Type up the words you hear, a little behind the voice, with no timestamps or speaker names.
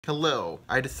Hello,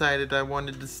 I decided I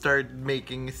wanted to start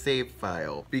making a save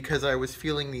file because I was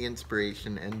feeling the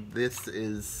inspiration, and this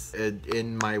is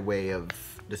in my way of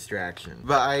distraction.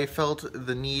 But I felt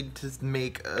the need to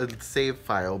make a save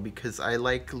file because I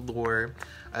like lore,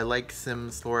 I like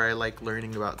Sims lore, I like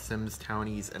learning about Sims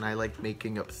townies, and I like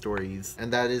making up stories.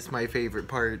 And that is my favorite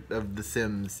part of The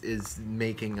Sims, is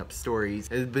making up stories.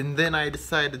 And then I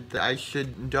decided that I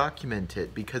should document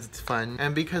it because it's fun,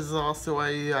 and because also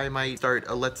I might start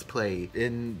a let's play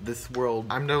in this world.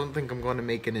 I don't think I'm going to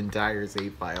make an entire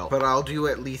save file, but I'll do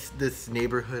at least this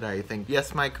neighborhood, I think.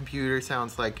 Yes, my computer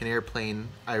sounds like an airplane.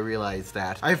 I realize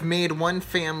that. I've made one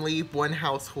family, one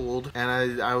household,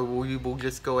 and we will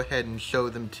just go ahead and show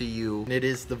them to you. It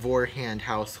is the Vorhand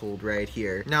household right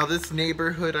here. Now this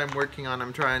neighborhood I'm working on,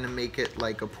 I'm trying to make it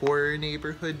like a poorer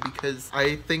neighborhood because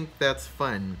I think that's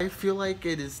fun. I feel like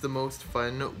it is the most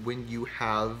fun when you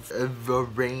have a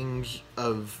range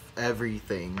of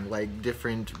everything, like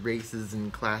different races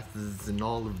and classes and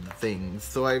all of the things.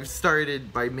 So I've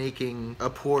started by making a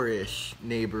poorish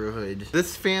neighborhood.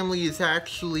 This family is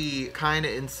actually kind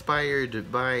of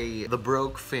inspired by the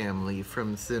Broke family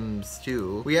from Sims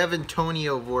 2. We have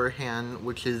Antonio Vorhand,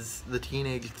 which is the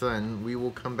teenage son. We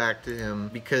will come back to him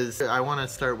because I want to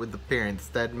start with the parents.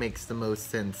 That makes the most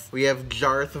sense. We have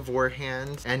Jarth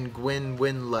Vorhand and Gwen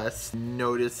Winless.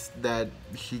 Notice that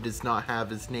she does not have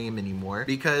his name anymore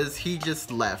because he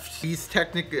just left. He's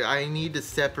technically, I need to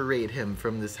separate him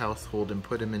from this household and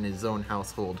put him in his own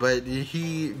household, but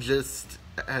he just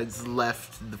has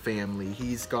left the family.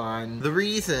 He's gone. The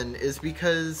reason is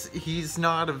because he's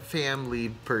not a family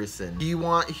person.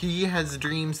 He has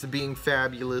dreams of being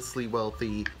fabulously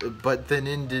wealthy, but then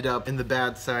ended up in the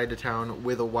bad side of town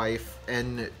with a wife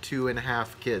and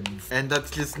 2.5 kids. And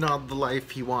that's just not the life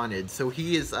he wanted. So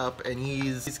he is up and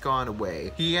he's gone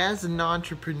away. He has an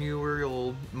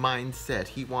entrepreneurial mindset.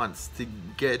 He wants to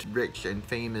get rich and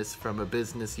famous from a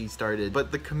business he started,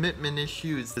 but the commitment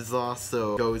issues is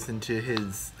also goes into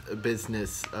his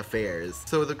business affairs.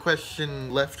 So the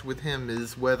question left with him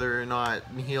is whether or not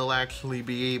he'll actually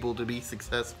be able to be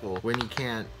successful when he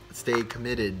can't stay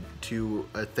committed to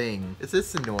a thing. Is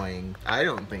this annoying? I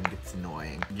don't think it's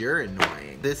annoying. You're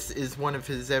annoying. This is one of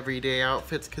his everyday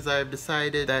outfits because I've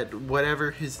decided that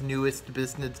whatever his newest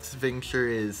business venture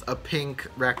is, a pink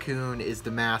raccoon is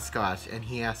the mascot and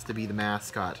he has to be the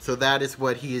mascot. So that is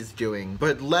what he is doing.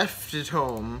 But left at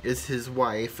home is his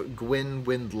wife, Gwen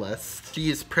Windless. She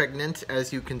is pregnant,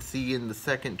 as you can see in the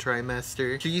second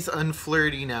trimester. She's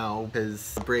unflirty now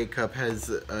because the breakup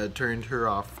has turned her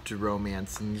off to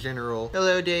romance in general.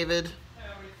 Hello, David.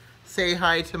 Howdy. Say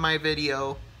hi to my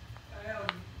video.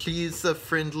 Howdy. She's a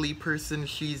friendly person.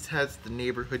 She has the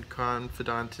neighborhood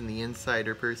confidant and the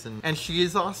insider person. And she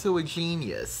is also a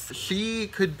genius. She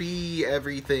could be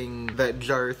everything that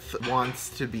Jarth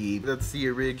wants to be. That's the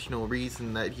original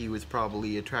reason that he was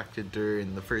probably attracted to her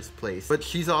in the first place. But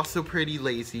she's also pretty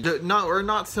lazy.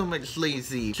 Not so much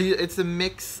lazy. It's a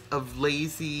mix of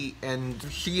lazy and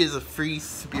she is a free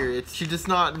spirit. She does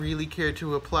not really care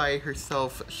to apply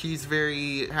herself. She's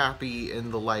very happy in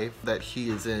the life that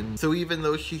she is in. So even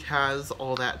though she has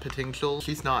all that potential,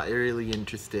 she's not really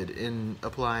interested in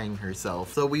applying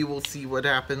herself. So we will see what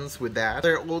happens with that.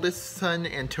 Their oldest son,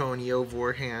 Antonio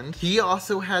Vorhand, he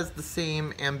also has the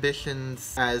same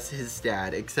ambitions as his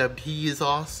dad, except he is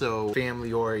also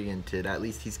family oriented. At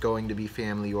least he's going to be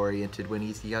family oriented when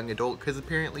he's a young adult, because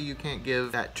apparently you can't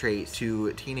give that trait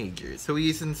to teenagers. So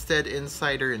he's instead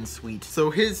insider and sweet. So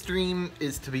his dream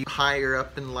is to be higher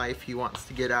up in life. He wants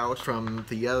to get out from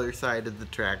the other side of the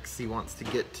tracks. He wants to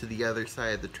get to the other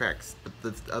side of the tracks,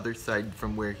 but the other side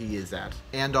from where he is at.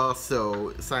 And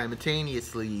also,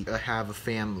 simultaneously, have a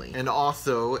family. And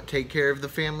also, take care of the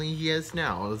family he has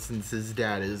now, since his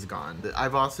dad is gone.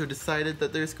 I've also decided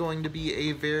that there's going to be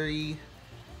a very...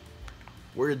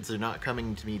 Words are not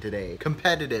coming to me today.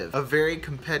 Competitive. A very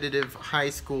competitive high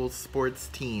school sports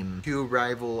team. 2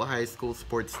 rival high school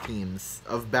sports teams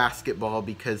of basketball,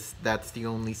 because that's the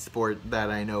only sport that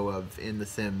I know of in The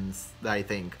Sims, I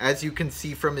think. As you can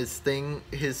see from his thing,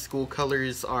 his school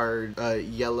colors are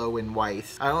yellow and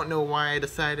white. I don't know why I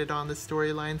decided on this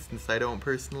storyline, since I don't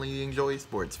personally enjoy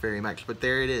sports very much, but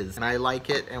there it is. And I like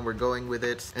it, and we're going with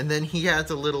it. And then he has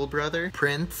a little brother,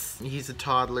 Prince. He's a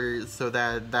toddler, so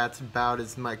that's about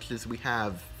as much as we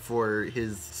have for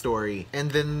his story.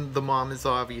 And then the mom is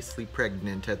obviously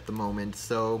pregnant at the moment,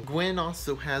 so Gwen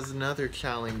also has another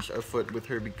challenge afoot with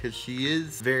her because she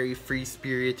is very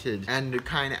free-spirited and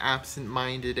kind of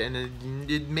absent-minded, and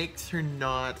it makes her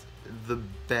not the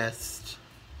best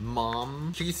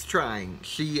mom. She's trying,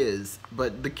 she is,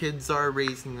 but the kids are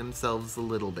raising themselves a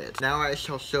little bit. Now I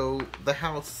shall show the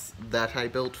house that I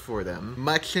built for them.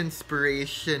 Much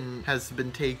inspiration has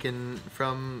been taken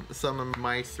from some of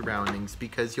my surroundings,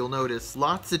 because you'll notice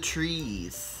lots of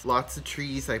trees. Lots of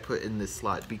trees I put in this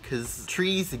slot because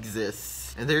trees exist.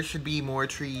 And there should be more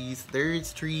trees.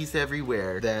 There's trees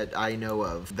everywhere that I know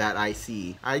of, that I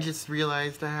see. I just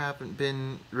realized I haven't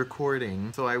been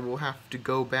recording, so I will have to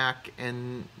go back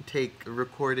and take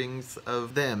recordings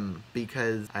of them,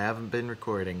 because I haven't been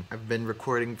recording. I've been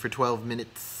recording for 12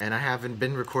 minutes, and I haven't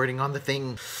been recording on the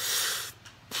thing.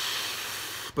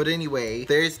 But anyway,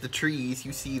 there's the trees,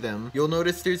 you see them. You'll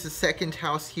notice there's a second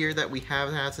house here that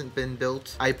hasn't been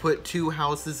built. I put 2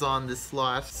 houses on this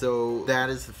lot, so that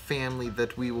is a family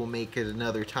that we will make at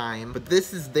another time. But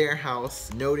this is their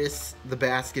house. Notice the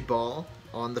basketball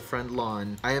on the front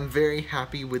lawn. I am very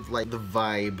happy with like the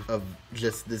vibe of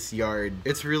just this yard.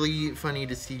 It's really funny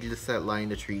to see just that line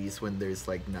of trees when there's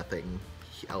like nothing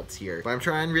else here. But I'm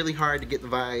trying really hard to get the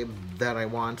vibe that I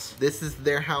want. This is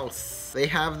their house. They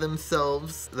have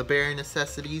themselves the bare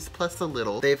necessities plus a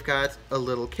little. They've got a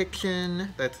little kitchen.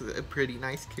 That's a pretty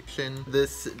nice kitchen.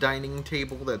 This dining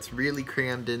table that's really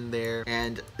crammed in there.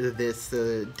 And this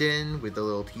den with a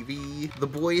little TV. The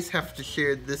boys have to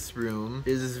share this room.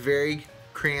 It is very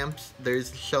cramped.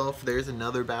 There's a shelf, there's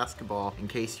another basketball, in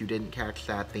case you didn't catch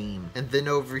that theme. And then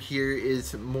over here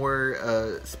is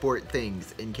more sport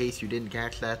things, in case you didn't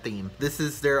catch that theme. This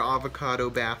is their avocado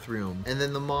bathroom. And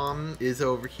then the mom is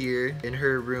over here in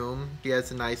her room. She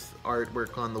has a nice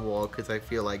artwork on the wall, because I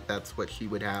feel like that's what she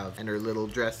would have, and her little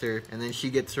dresser. And then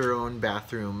she gets her own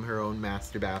bathroom, her own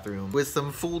master bathroom, with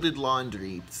some folded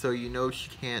laundry, so you know she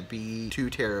can't be too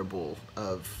terrible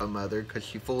of a mother, because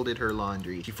she folded her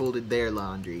laundry. She folded their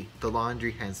laundry. The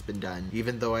laundry has been done,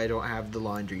 even though I don't have the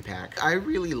laundry pack. I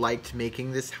really liked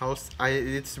making this house.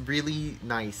 It's really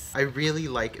nice. I really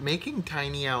like making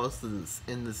tiny houses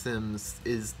in The Sims.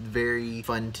 Is very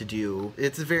fun to do.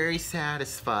 It's very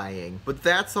satisfying. But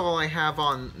that's all I have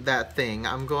on that thing.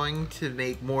 I'm going to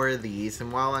make more of these,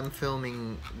 and while I'm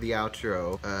filming the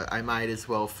outro, I might as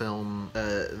well film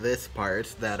this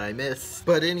part that I missed.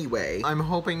 But anyway, I'm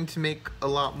hoping to make a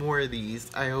lot more of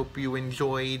these. I hope you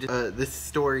enjoyed this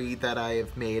story that I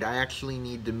have made. I actually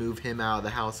need to move him out of the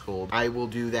household. I will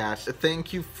do that.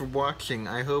 Thank you for watching.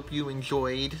 I hope you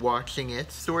enjoyed watching it.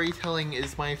 Storytelling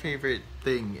is my favorite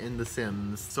thing in The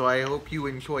Sims, so I hope you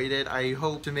enjoyed it. I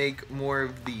hope to make more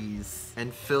of these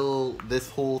and fill this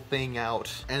whole thing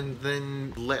out, and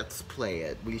then let's play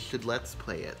it. We should let's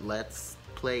play it. Let's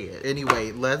play it.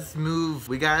 Anyway, let's move.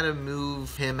 We gotta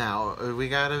move him out. We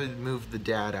gotta move the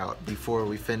dad out before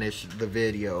we finish the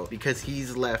video, because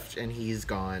he's left and he's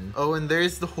gone. Oh, and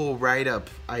there's the whole write-up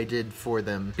I did for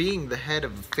them. Being the head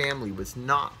of a family was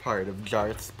not part of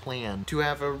Jarth's plan. To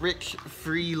have a rich,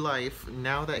 free life,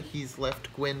 now that he's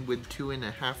left Gwen with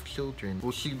 2.5 children,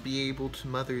 will she be able to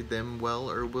mother them well,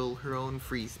 or will her own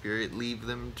free spirit leave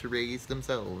them to raise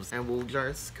themselves? And will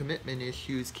Jarth's commitment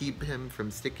issues keep him from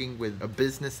sticking with a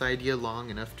business idea long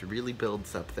enough to really build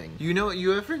something? You know,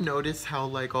 you ever notice how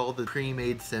like all the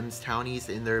pre-made Sims townies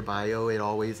in their bio, it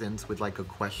always ends with like a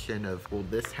question of, will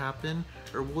this happen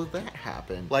or will that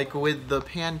happen? Like with the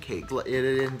pancakes,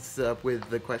 it ends up with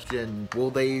the question,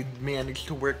 will they manage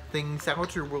to work things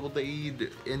out, or will they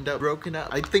end up broken up?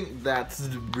 I think that's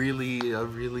really a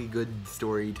really good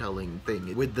storytelling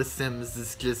thing with The Sims,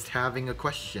 is just having a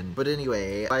question. But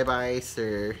anyway, bye bye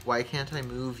sir. Why can't I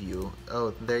move you?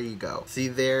 Oh, there you go. See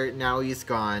there, now he's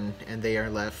gone, and they are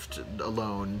left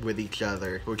alone with each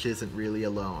other, which isn't really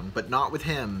alone, but not with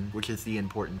him, which is the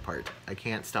important part. I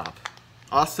can't stop.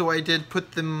 Also, I did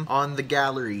put them on the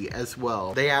gallery as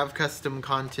well. They have custom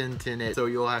content in it, so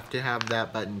you'll have to have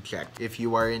that button checked if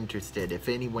you are interested, if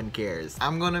anyone cares.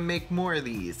 I'm gonna make more of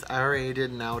these. I already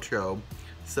did an outro,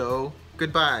 so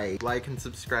goodbye. Like and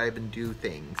subscribe and do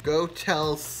things. Go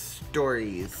tell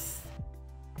stories.